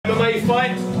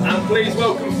fight, and please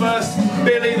welcome first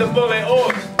Billy the Bullet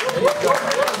Ord.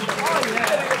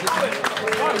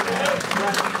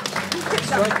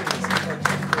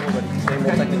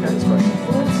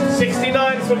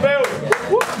 69 for Bill.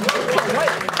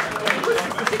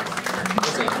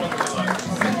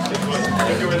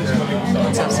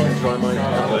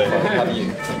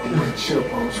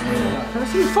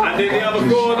 And in the other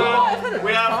corner,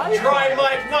 we have Dry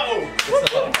Mike Nuttall.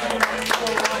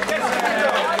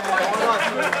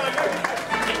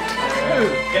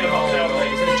 Get him up there,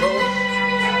 ladies and gentlemen.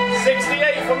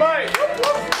 68 for Mike.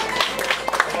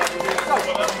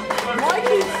 Mike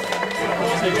is...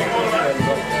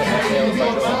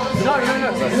 No.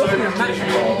 You're looking at match.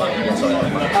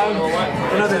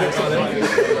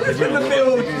 In the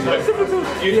field.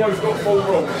 You've got full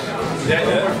rules.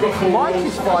 Mike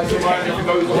is 5,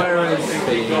 whereas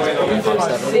he's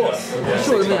 5'6".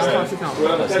 Sure, I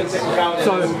can't.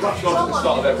 So,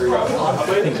 I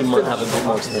think he might have a bit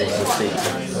more experience with speed.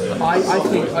 I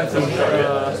think.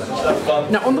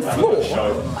 Now on the floor,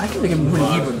 I think they're going to be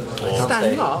really even.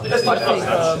 Standing up, I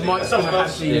think Mike's going to have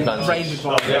the range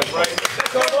advantage.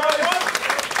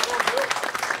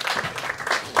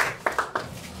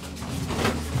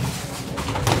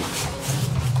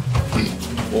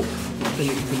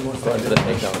 Going for the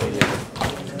takedown, yeah.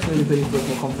 Clearly Billy's a bit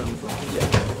more confident.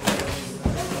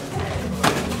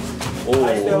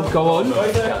 Oh, go on.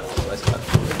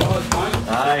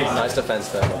 Nice defense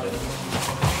there.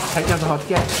 Takedowns are hard to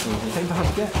get. Takedowns are hard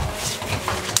to get.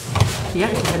 He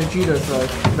actually had a judo throw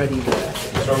ready there.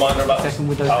 Just a reminder about second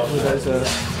with those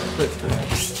flips.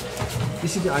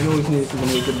 This is, I always knew this was going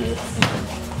to be a good war.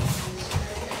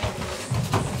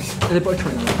 And they're both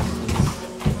training.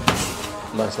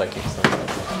 Nice leg kicks.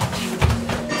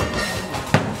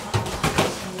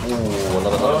 Ooh,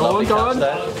 another lovely catch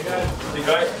there. You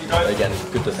go. Again,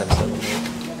 good defense there.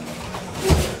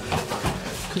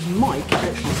 Because Mike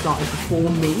actually started before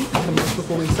me,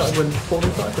 before we started,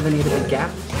 but then he had a big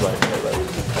gap. Right.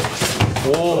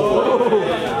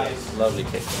 Oh, lovely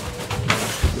kick.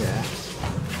 Yeah.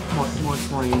 Mike's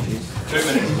 9 inches. 2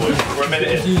 minutes, boys. We're a minute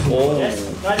in.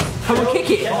 Come on, kick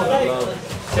it!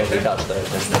 Lovely catch there.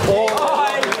 That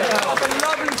was a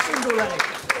lovely single leg.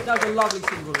 That was a lovely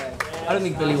single leg. I don't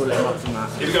think Billy will let him up from that.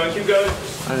 Keep going. I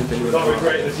don't think Billy will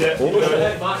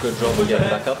let him up. Good job of getting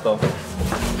back up though.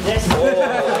 Yes.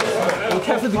 Be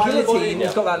careful with the guillotine.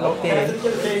 He's got that locked in.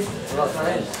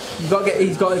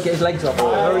 He's got to get his legs up.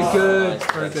 Very good.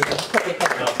 Very good.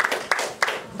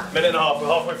 Minute and a half. We're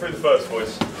halfway through the first,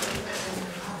 boys.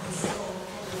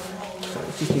 So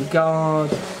it's just in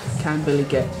guard. Can Billy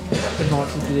get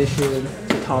advanced in position?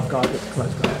 It's half guard, gets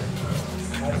close guard.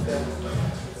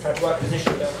 Try to work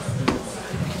position.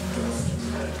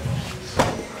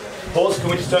 Pause, can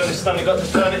we just turn this standing up?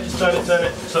 Just turn it. So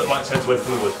that Mike's head's away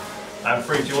from the wood. And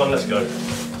 3, 2, 1, let's go.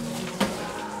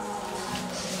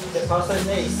 Get past those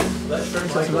knees. It's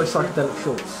like psychedelic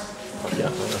shorts.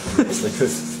 Yeah,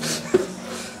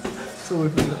 It's all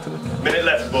we've been looking at. Minute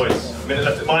left, boys. Minute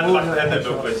left. Mind the back of the head there,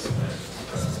 Bill, please.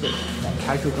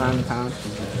 Casual ground and pound.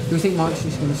 Do we think Mike's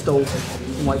just going to stall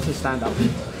Mike to stand up?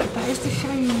 That is the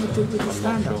shame with the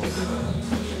stand up.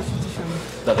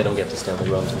 that they don't get to stay on the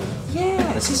ground.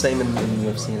 Yeah. It's the same in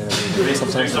UFC and everything.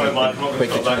 Sometimes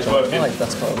quickly change on. Like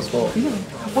that's part of the sport. Yeah.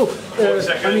 Well,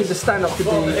 I mean the stand up could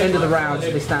be the end of the round,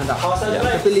 so they stand up.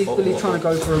 Yeah. Billy's trying to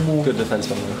go for a more good defense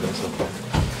from the so far.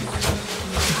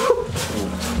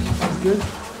 Good.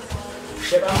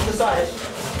 Get round to the side.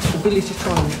 Billy's just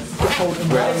trying to get hold of him.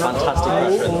 Fantastic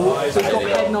pressure. So he's got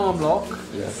head and arm lock.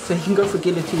 Yeah. So he can go for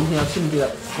guillotine here. I've seen him do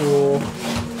that before.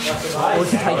 Or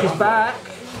to take his back.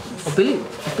 Oh, Billy.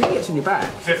 If Billy gets in your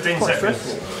back. 15 quite seconds.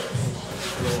 Stressful.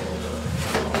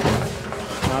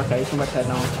 Okay, he's going back to head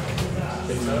and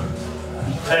arm.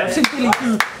 I've seen Billy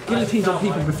do guillotines on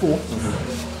people before.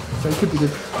 So it could be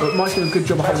good. But Mike's doing a good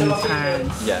job of holding his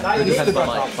hands. Yeah, good defense by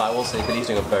Mike, but I will say that he's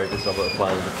doing a very good job of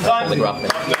applying the grappling.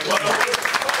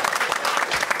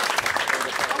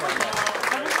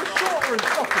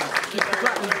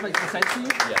 Makes sense to you?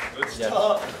 Yeah.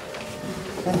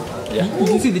 You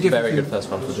can see the difference. Very good first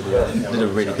round for Billy. Did a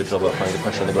really good job of applying the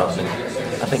pressure on the grappling.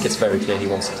 I think it's very clear he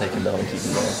wants to take him down and keep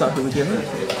him down. So who would give it?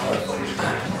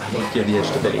 Give the edge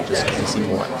to Billy just because he seemed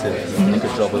more active. He did a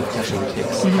good job of catching the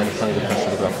kicks and applying the pressure on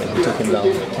the grappling. He took him down,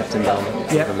 kept him down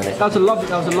yeah. for a minute. That was a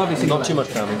lovely single. Not too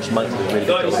much damage. Mike did a really good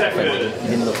job of defending. He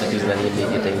didn't look like he was in any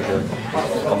immediate danger.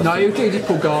 No, he just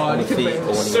pulled guard. As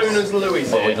soon as Louis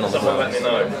did, someone let me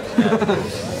know.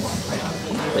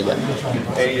 But yeah,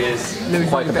 he is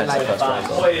quite competitive first round.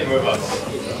 Play in with us.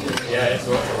 Yeah, it's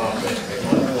right.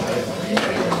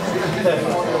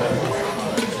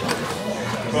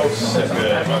 Come on,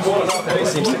 It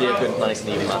seems to be a good, nice and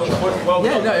even match.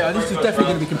 Yeah, no, this is definitely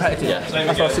going to be competitive. Yeah.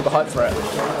 That's why I'm super hyped for it.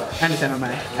 And it's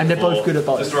MMA. And they're both good at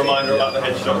both. Just a reminder about the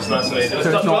headshots, nice and easy. So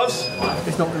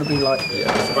it's not going to be like...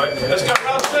 Yeah. Right, let's go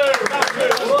round 2, round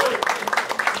 2.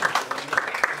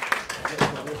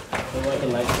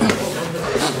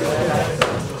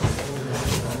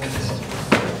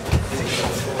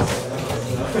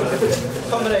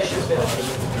 Combinations,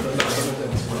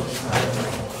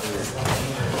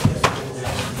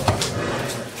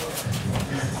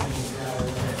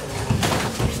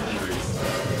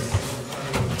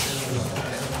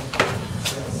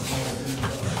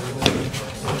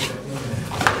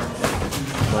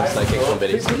 Nice leg kicks on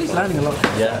Billy. Billy's landing a lot.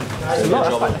 Yeah. It's a lot,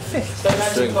 that's like the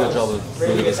fifth. Doing a good job of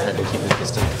moving his head and keeping his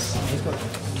distance.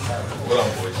 Well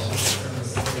done, boys.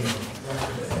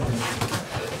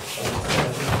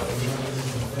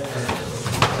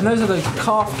 And those are those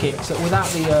calf kicks that without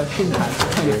the shin pads,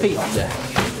 turn your feet off. Yeah.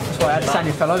 That's why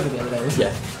Adesanya fell over the other day, wasn't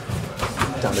it?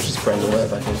 Yeah. Damage his brain or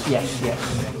whatever, I think. Yes, yes.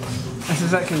 That's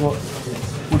exactly what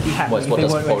would be happening Well, if it's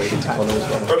they what weren't does wearing shin to pads. Connor as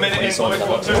well. For a minute in, boys,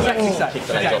 what, 2 left? Exactly so. Kick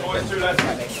the leg off. Boys, 2 left.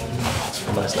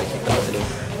 A nice leg kick there, Billy.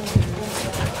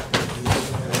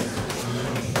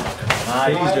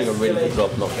 Billy's doing a really good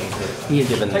job knocking him. He is.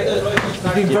 Given,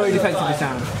 He's been very defensive this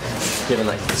round. given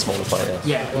that he's a smaller fighter.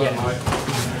 Yeah, yeah.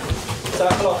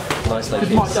 Nice leg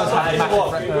Because Mike kicks. does have a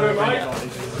massive range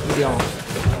with the arm.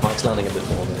 Mike's landing a bit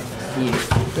more there. He is.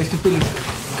 But it's because Billy's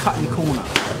cutting the corner.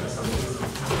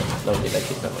 Lovely leg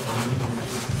kick there.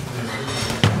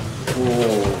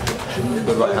 Ooh.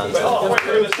 Good right hand. Oh, wait,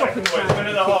 we're in the second, boys. Minute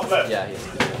and a half left. Yeah, he is.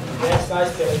 Yes,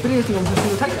 nice, Billy. Billy doesn't want to do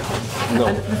the takedown. No.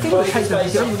 And the thing with takedowns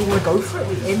is you don't really want to go for it.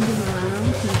 The end of the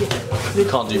round, You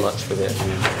can't do much with it.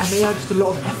 and they are just a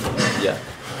lot of effort. Yeah.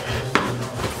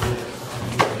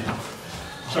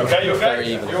 Okay, you okay? Very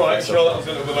even. You're alright, sure, that was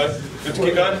a little bit low. Good to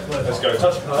keep going? Let's go.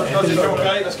 Touch it, you're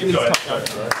okay? Let's keep going. Go.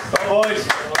 Boys.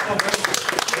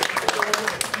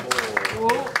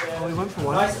 Oh, he went for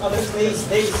one. Nice, other knees,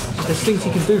 knees. There's things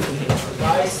he can do from here.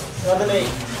 Nice, other knee.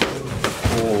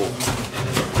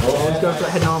 He's going for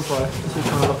that head and arm throw. He's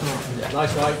trying to lock him up. Yeah.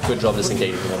 Nice right. Good job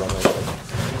disengaging him.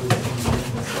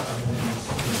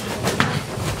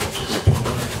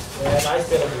 Yeah, nice,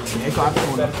 Billy. Yeah, got out the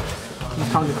corner. He's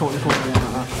kind of caught in the corner again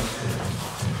like that.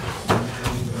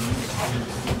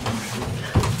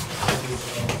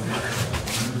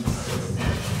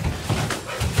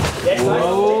 Yes, nice.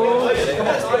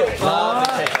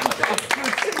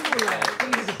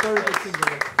 He's a very good single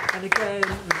leg. And again,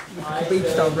 with beach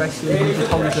style wrestling, he just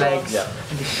hold his legs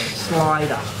and just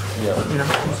slide up. Yeah. You know,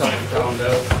 inside.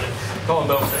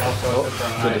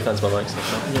 Good defense by Mike.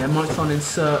 Yeah, Mike's trying to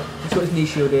insert, he's got his knee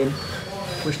shield in,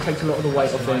 which takes a lot of the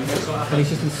weight off him, and he's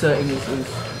just inserting his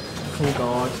full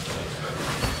guard.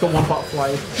 He's got one butterfly.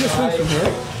 He gets through from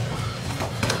here.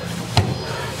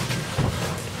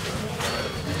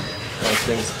 Nice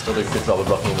things. Still doing a good job of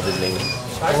blocking with his knees.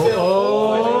 Oh!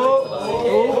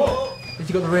 Has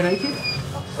he got the rear naked?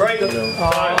 Great. Another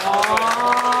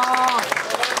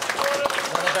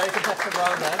very competitive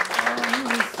round there.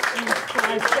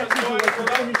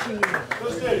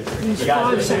 He's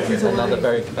 5 seconds away. Another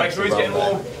very Thanks, competitive Ruiz, getting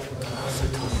round warm.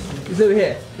 Is Louis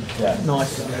here? Yeah.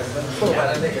 Nice.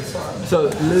 So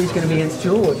Louis going to be against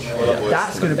George.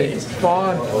 That's going to be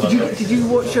fun. Did you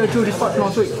watch George's fight from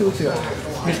last week, 2 weeks ago?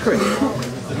 Against Chris?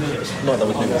 No, that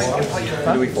was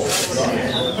Louis Fox.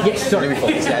 Yes, sorry. Louis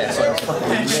Fox, yeah, sorry.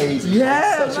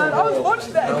 Yeah, man, I was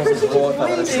watching that and Chris was just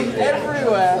bleeding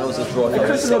everywhere. That was a draw. And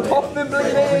Chris was on top of him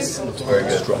bleeding. Looked very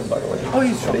good. Strong, by the way. Oh,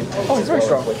 he's strong. Oh, he's very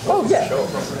strong. Oh, yeah.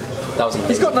 That was amazing.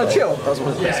 He's got no chill. That was one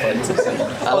of the best fights I've seen.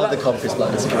 I love the confidence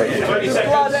blood. It's great. There's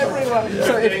blood everywhere.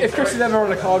 So if Chris is ever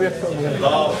on a car, we have to put him in.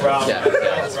 Oh, proud. Yeah,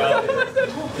 that's right.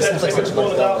 This seems like such a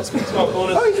nice guy.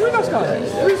 Oh, he's a really nice guy.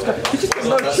 He's a really nice guy. He just got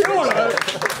no chill, though.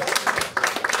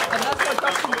 And that's why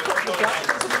Dustin took the guy.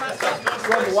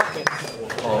 Robert Watkins.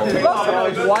 Last time I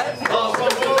was white.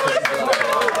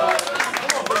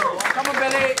 Come on,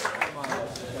 Billy.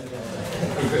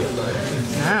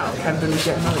 Now, can Billy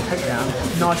get another takedown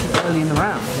nice and early in the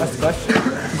round? That's the question.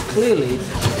 He's clearly,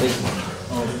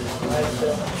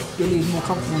 Billy is more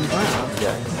comfortable on the ground.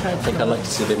 Yeah, I think I'd like to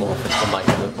see a bit more offense from Mike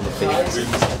on the field. He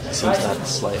seems to have a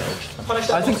slight edge.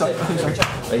 I think so.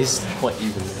 But he's quite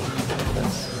even.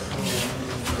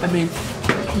 I mean,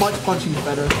 Mike's punching is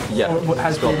better. Yeah, or what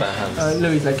has he's got been. better hands.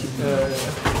 Louis' leg.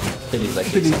 Billy's like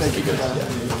Billy's seems to leg be kick good. is better. Yeah.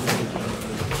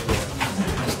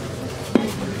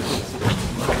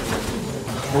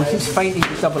 Well, he keeps fainting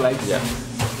with double legs. Yeah.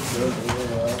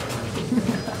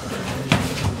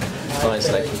 Nice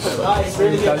leg kick. Nice,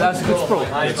 really So good. that's a good sprawl.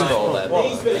 Nice sprawl there.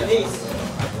 Knees, Billy, knees.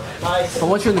 Nice. But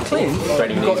once you're in the clean, you've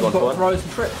Training got, knees, you've got 1-for-1. throws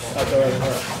and trips.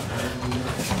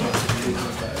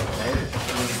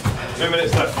 2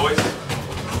 minutes left, boys.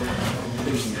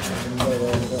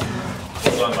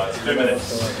 Well done, lads. 2 minutes.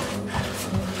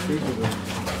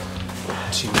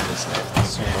 2 minutes left. That's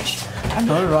so much. I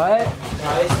know, right?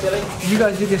 Nice, Billy. You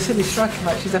guys do your silly striking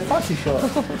matches, they're far too short.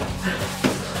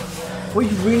 What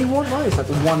you really want though is like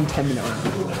the 1 10-minute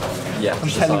round. Yeah, to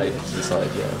telling decide,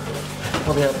 yeah.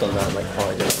 Probably have done that in like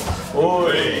 5 days.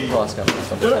 Oi! Last couple of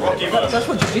times. That's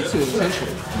what jiu-jitsu is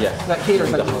essentially. Yeah. Like here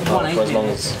is like for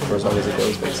 180. for as long as it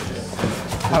goes, basically.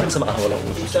 It doesn't matter how long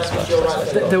you just smash.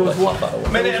 There was one,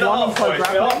 Minute and a half, boys. We're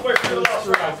grappling, halfway through the last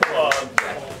round. Come on.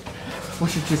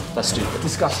 which is just That's stupid.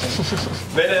 disgusting.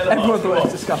 Minute and a half. Everyone Come thought it on.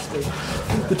 was disgusting.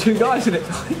 The 2 guys in it.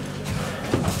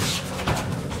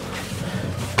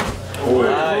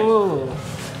 Oh.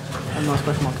 A nice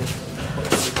question marker.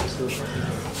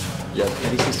 Yeah,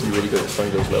 Eddie seems to be really good at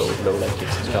throwing those low leg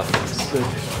kicks and stuff. Good.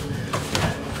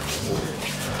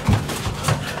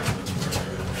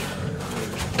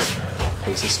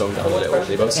 Pace is slowing down a little.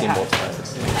 They both seem more tired.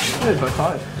 They're both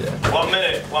tired. Yeah. 1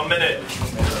 minute. 1 minute.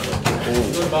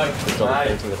 Good job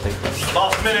painting the thing.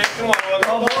 Last minute. Come on.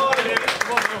 Come on.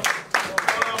 Come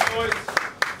on, boys.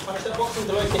 Punch that box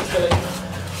into low kicks, Billy.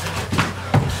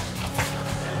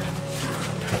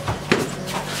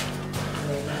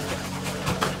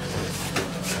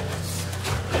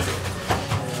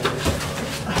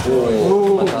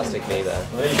 Ooh, fantastic knee there.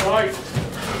 Right.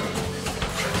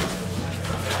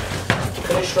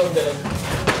 Finish strong, Billy.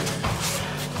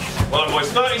 Well done,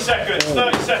 boys. 30 seconds.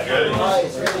 30 seconds.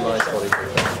 Nice, really Nice body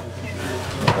kick there.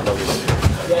 I love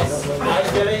it. Yes.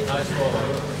 Nice, Billy.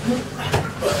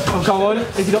 Oh, go on.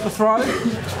 Has he got the throw?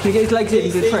 Can he get his legs in?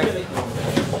 He's a trick. Billy.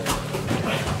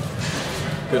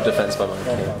 Good defense by Mike.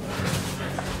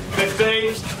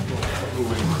 15.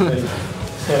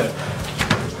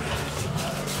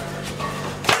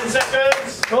 10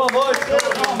 seconds. Come on, boys. Come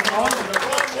on, Come on,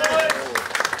 boys.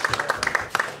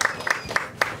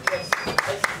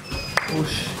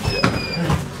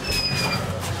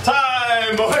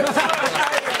 Time, boys.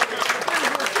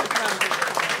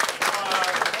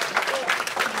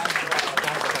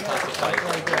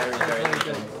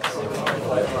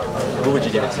 Who would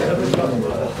you give it to?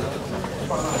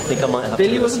 I think I might have Billy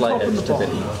to give a was slight top and edge the to bottom.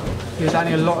 Billy. He was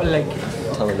adding a lot of leg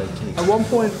kicks. Ton of leg kicks. At one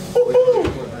point,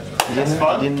 He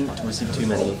didn't receive too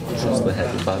many shots to the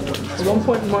head with bad ones. at one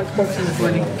point, Mike's boxing was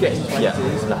really getting places, Yeah,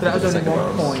 but that was only second 1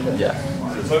 round. point. Yeah.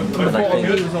 Before I think-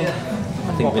 he was on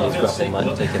I think Billy's grappling might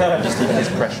have taken it. Just even his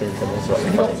pressure from his right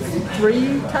fight.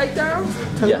 3 takedowns.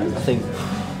 Total? Yeah, I think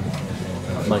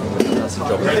Mike did a fantastic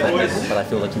job of defending, but I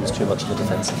feel like he was too much on the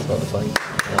defensive about the fight.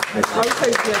 I would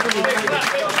say, yeah,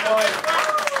 Billy.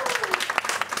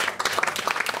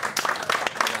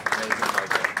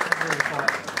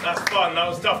 That's fun. That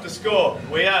was tough to score.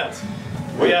 We had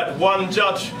 1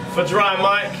 judge for Dry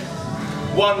Mike,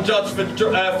 1 judge for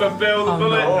Bill the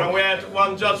Bullet, no. and we had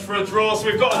 1 judge for a draw. So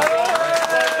we've got a draw.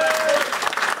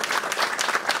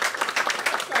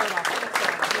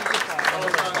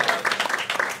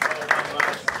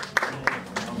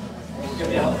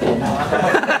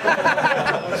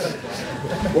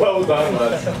 Well done,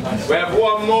 lads. We have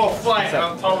 1 more fight, and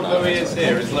I'm told Louis is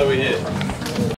here. Is Louis here?